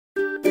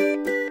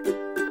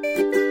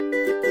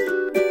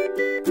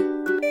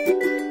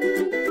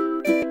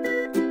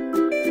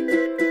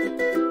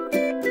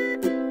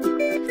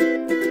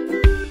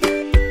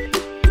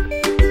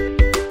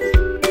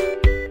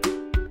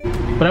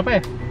Berapa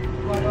ya?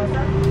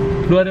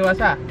 Dua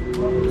dewasa?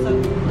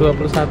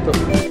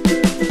 21.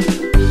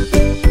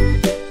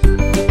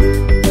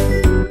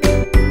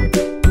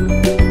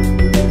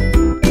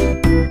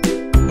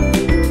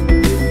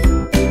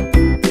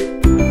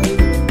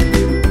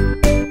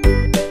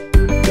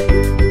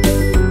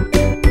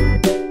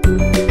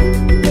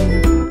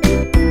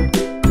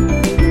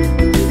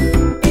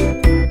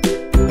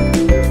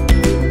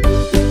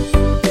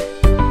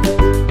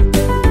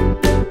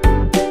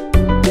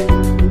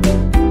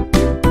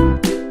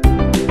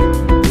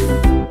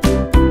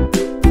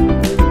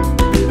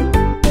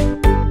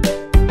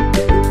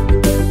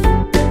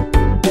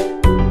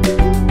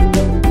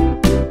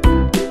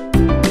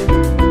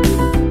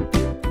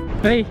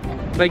 Hei,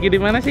 lagi di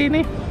mana sih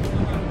ini?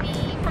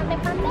 Di Pantai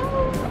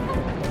Pandawa.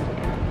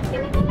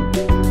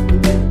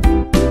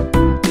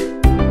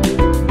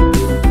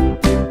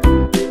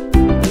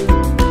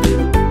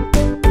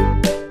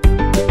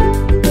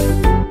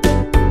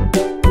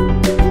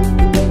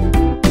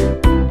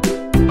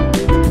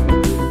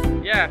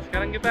 Ya,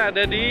 sekarang kita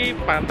ada di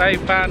Pantai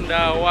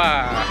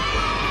Pandawa.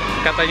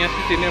 Katanya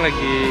sih sini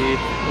lagi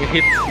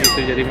ngehits gitu,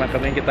 jadi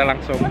makanya kita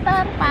langsung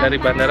dari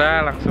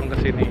bandara langsung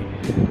ke sini.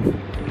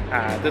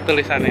 Nah, itu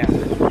tulisannya.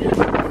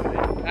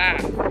 Nah,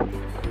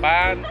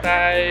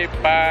 Pantai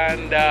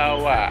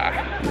Pandawa.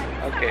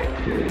 Oke.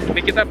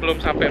 Ini kita belum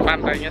sampai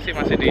pantainya sih,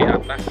 masih di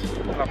atas.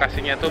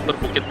 Lokasinya itu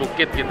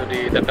berbukit-bukit gitu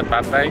di dekat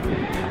pantai.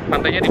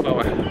 Pantainya di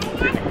bawah.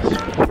 Sini.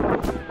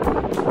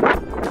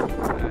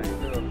 Nah,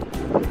 itu.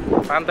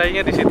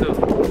 Pantainya di situ.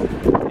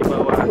 Di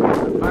bawah.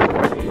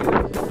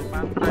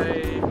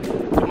 Pantai.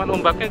 Cuman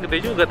ombaknya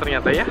gede juga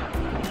ternyata ya.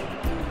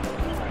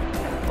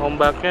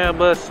 Ombaknya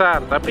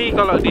besar, tapi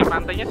kalau di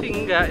pantainya sih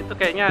enggak, itu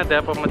kayaknya ada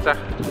pemecah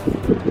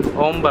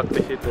ombak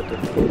di situ tuh.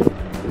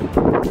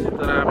 Itu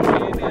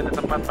rame, ini ada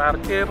tempat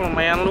parkir,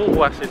 lumayan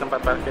luas sih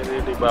tempat parkir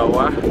di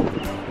bawah.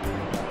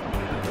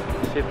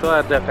 Situ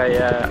ada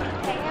kayak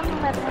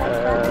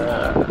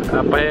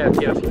apa ya,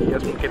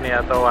 kios-kios mungkin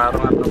ya, atau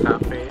warung atau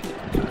kafe.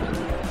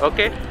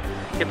 Oke,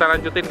 kita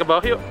lanjutin ke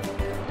bawah yuk.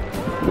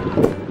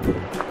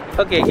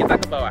 Oke, kita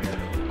ke bawah.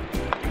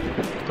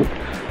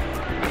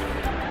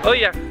 Oh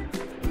iya,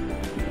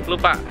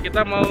 lupa,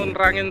 kita mau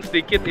nerangin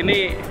sedikit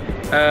ini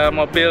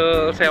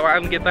mobil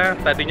sewaan kita.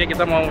 Tadinya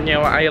kita mau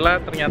nyewa Ayla,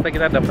 ternyata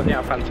kita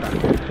dapatnya Avanza.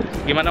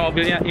 Gimana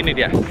mobilnya? Ini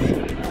dia,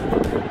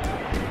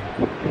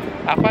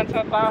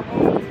 Avanza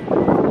tahun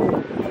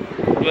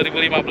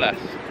 2015,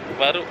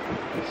 baru,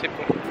 sip.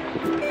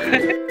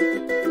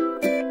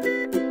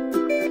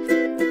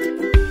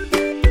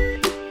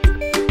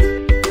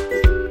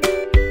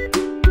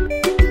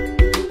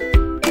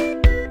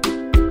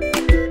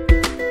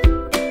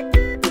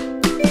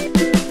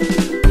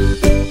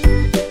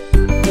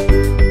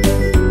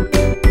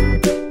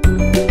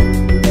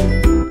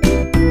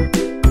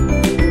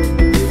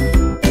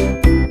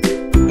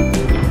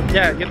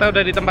 Ya, kita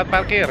udah di tempat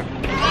parkir.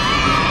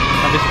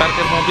 Habis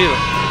parkir mobil.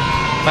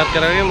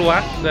 Parkirannya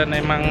luas dan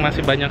emang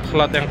masih banyak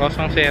slot yang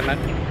kosong sih,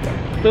 enak.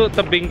 Itu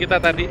tebing kita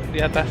tadi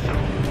di atas.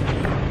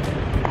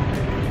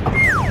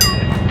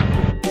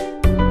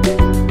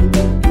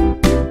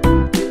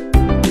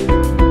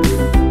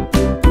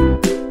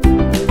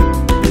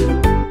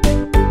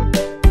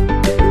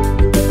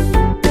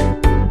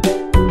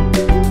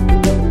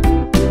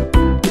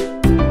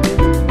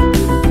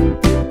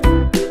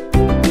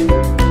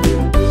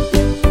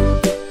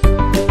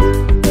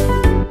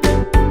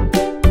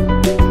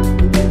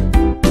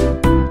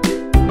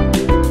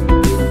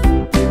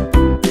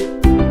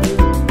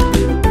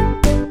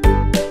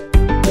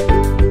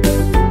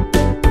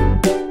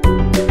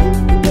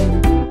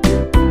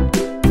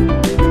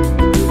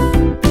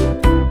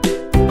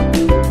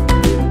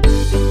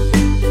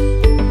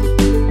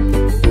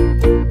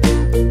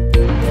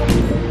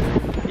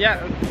 Ya,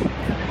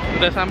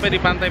 udah sampai di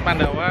Pantai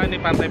Pandawa. Ini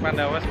Pantai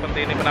Pandawa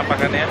seperti ini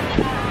penampakannya.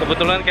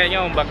 Kebetulan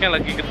kayaknya ombaknya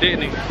lagi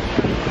gede nih.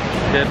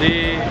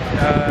 Jadi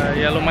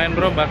ya lumayan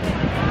berombak.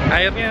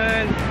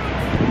 Airnya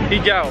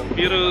hijau,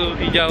 biru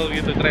hijau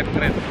gitu,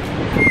 keren-keren.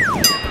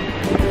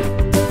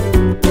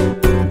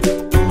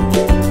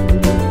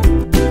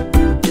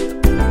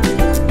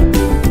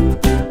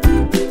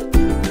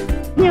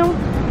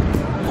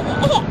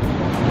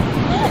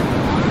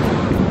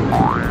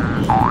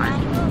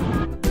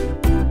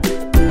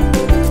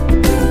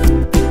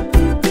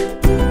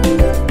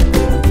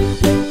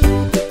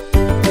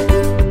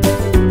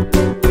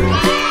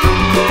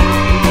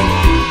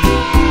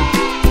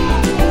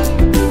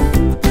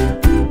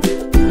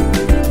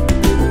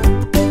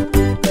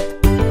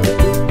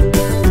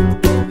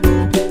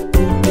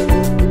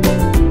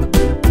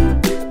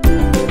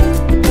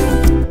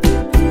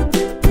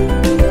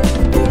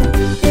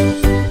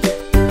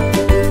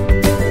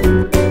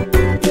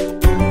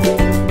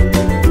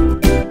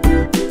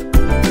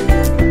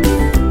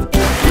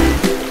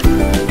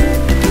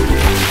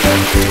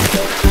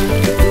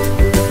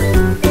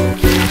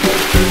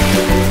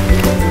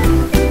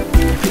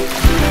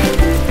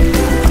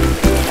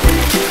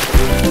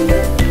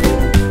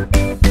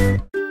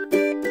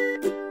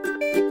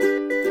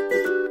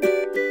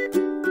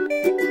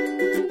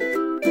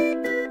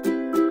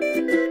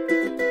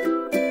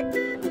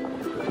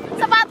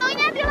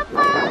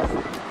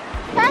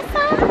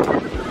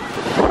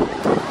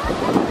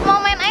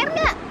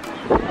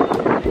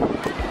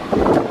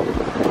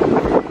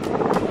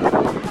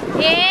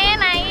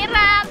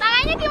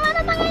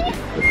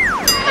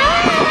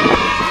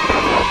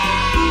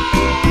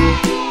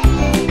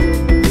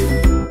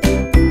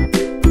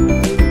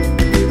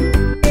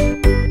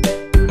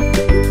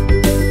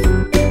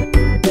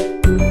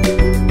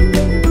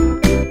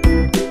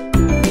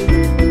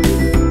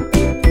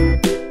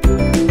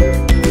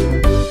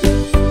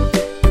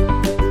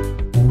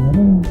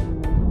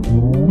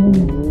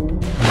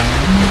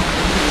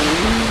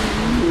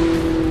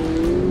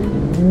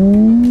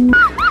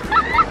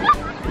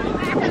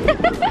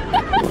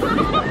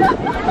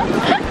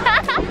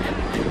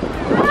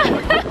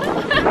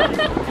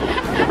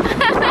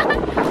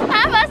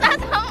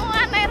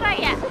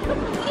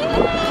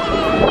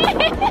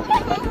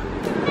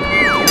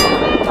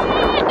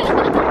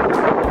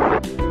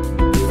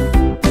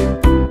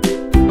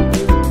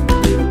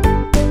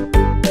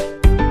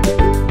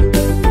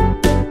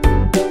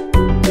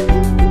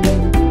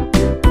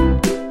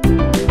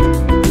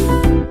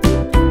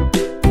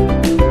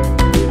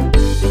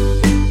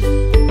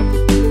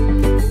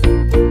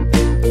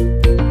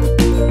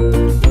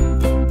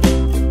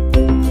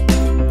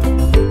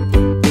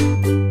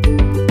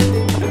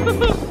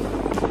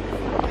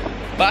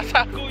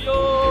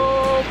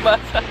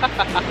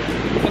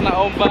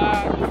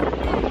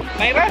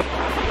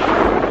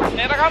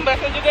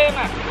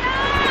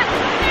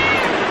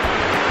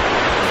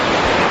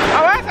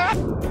 Awas, awas.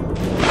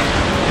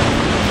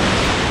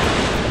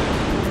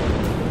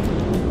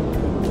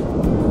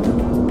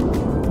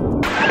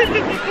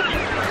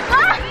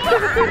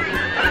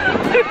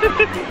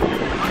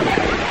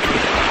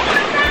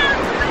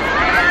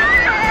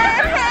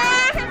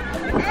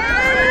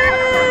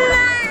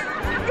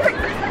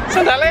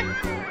 Sandalnya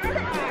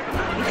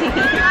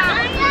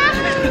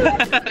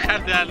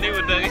kandani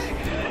udah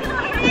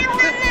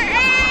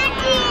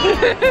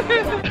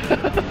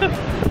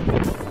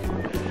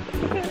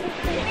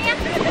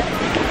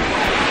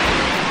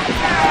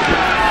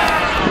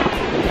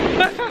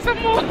basah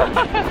semua.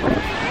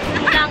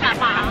 Ya nggak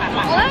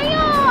apa-apa. Oh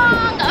iya,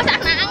 nggak usah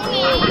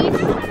nangis.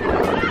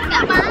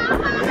 Nggak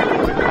apa-apa.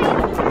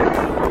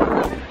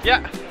 Ya,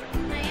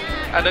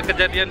 ada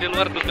kejadian di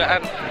luar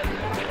dugaan.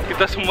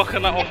 Kita semua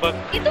kena ombak.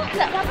 Itu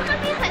nggak apa-apa kan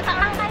ya, saya tak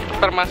langkai itu.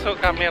 Termasuk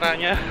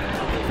kameranya.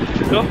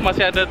 Tuh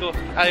masih ada tuh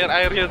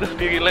air-airnya tuh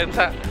di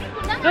lensa.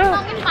 Udah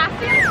ngantongin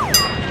pasir.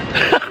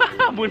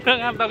 Bunda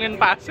ngantongin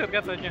pasir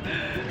katanya.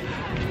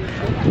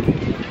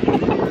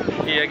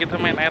 Iya,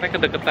 kita main airnya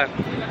kedeketan.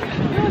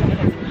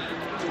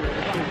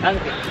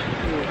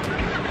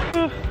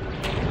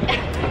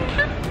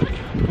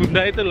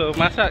 Bunda itu loh,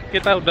 masa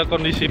kita udah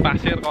kondisi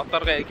pasir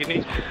kotor kayak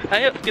gini.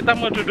 Ayo kita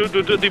mau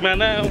duduk-duduk di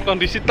mana,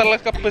 kondisi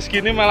telekepes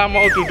gini malah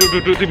mau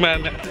duduk-duduk di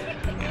mana.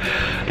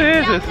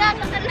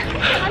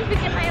 Jangan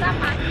bikin air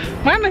apa.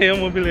 Mana ya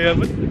mobilnya?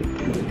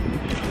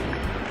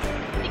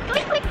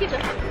 Diklik-klik gitu.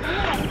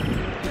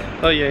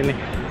 Oh iya ini.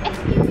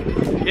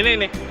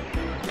 Ini.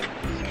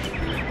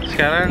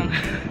 Sekarang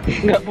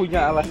nggak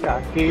punya alas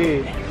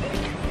kaki.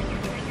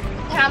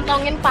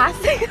 Ngantongin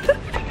pasir.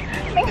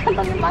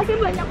 Ngantongin pasir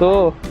banyak.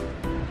 Tuh.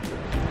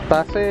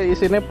 Tasnya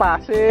isinya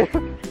pasir.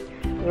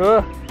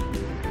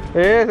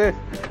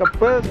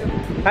 Kebel.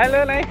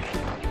 Halo, Nay.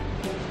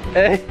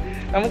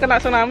 Kamu kena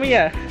tsunami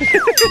ya?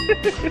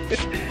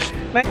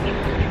 Nay.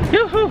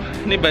 Yuhu,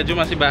 ini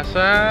baju masih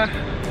basah,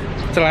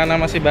 celana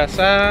masih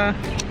basah.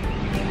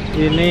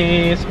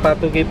 Ini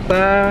sepatu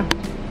kita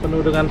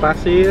penuh dengan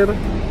pasir.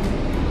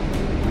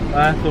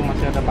 Ah, tuh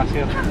masih ada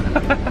pasir.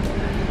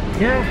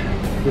 Ya,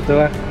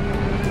 gitulah.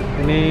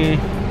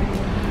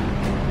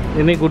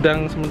 Ini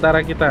gudang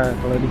sementara kita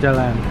kalau di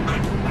jalan.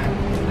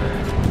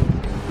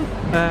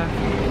 Nah,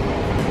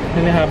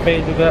 ini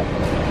HP juga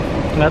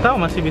nggak tahu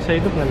masih bisa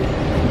hidup nggak?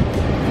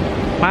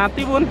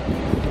 Mati Bun.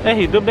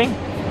 Hidup Deng.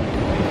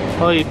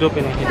 Oh hidup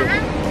ini, hidup.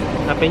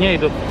 HP-nya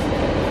hidup.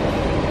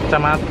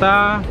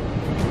 Kacamata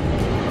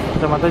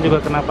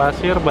juga kena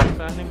pasir,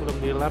 basah nih, belum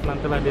dilap,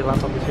 nantilah dilap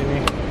di sini.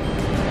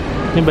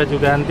 Ini baju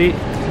ganti,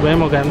 sebenarnya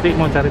mau ganti,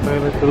 mau cari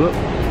toilet dulu.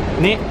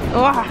 Ini,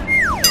 wah.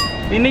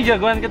 Ini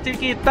jagoan kecil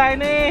kita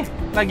ini.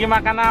 Lagi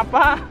makan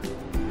apa?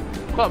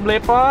 Kok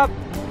blepot?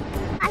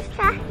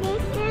 Basah di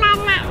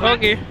celana.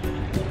 Oke.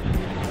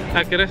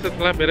 Akhirnya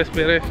setelah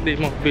beres-beres di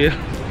mobil,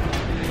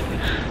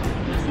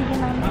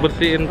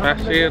 bersihin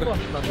pasir,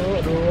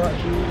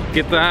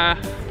 kita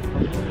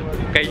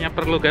kayaknya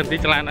perlu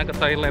ganti celana ke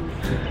toilet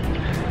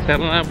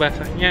karena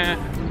basahnya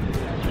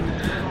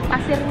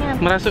Pasirnya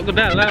merasuk ke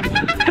dalam.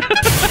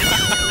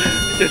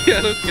 Jadi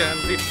harus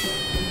ganti.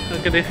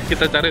 Oke deh,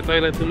 kita cari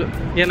toilet dulu.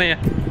 Ya Nay ya.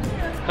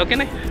 Oke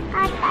Nay.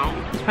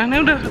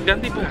 Nay udah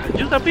ganti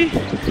baju tapi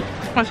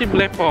masih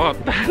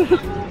belepotan.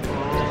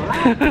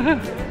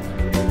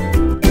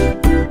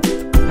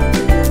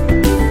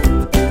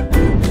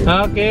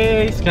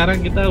 Oke,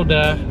 sekarang kita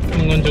udah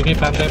mengunjungi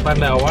Pantai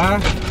Pandawa.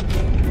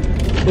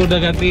 Udah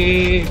ganti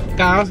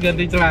kaos,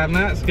 ganti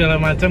celana, segala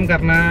macam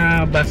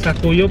karena basah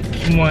kuyup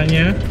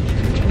semuanya.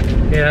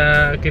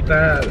 Ya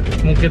kita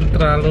mungkin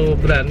terlalu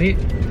berani.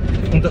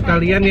 Untuk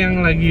kalian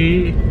yang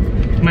lagi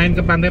main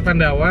ke Pantai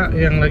Pandawa,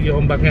 yang lagi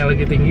ombaknya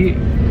lagi tinggi,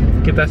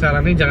 kita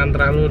saranin jangan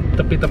terlalu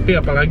tepi-tepi,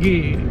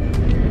 apalagi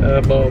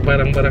bawa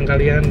barang-barang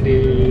kalian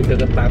di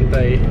dekat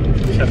pantai,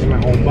 bisa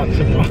kena ombak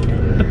semua.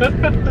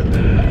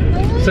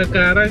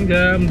 Sekarang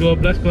jam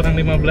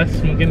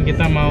 12:15, mungkin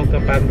kita mau ke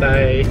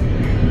pantai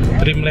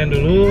Dreamland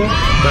dulu,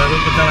 baru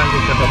kita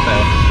lanjut ke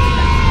hotel.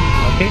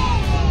 Oke,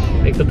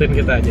 ikutin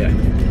kita aja.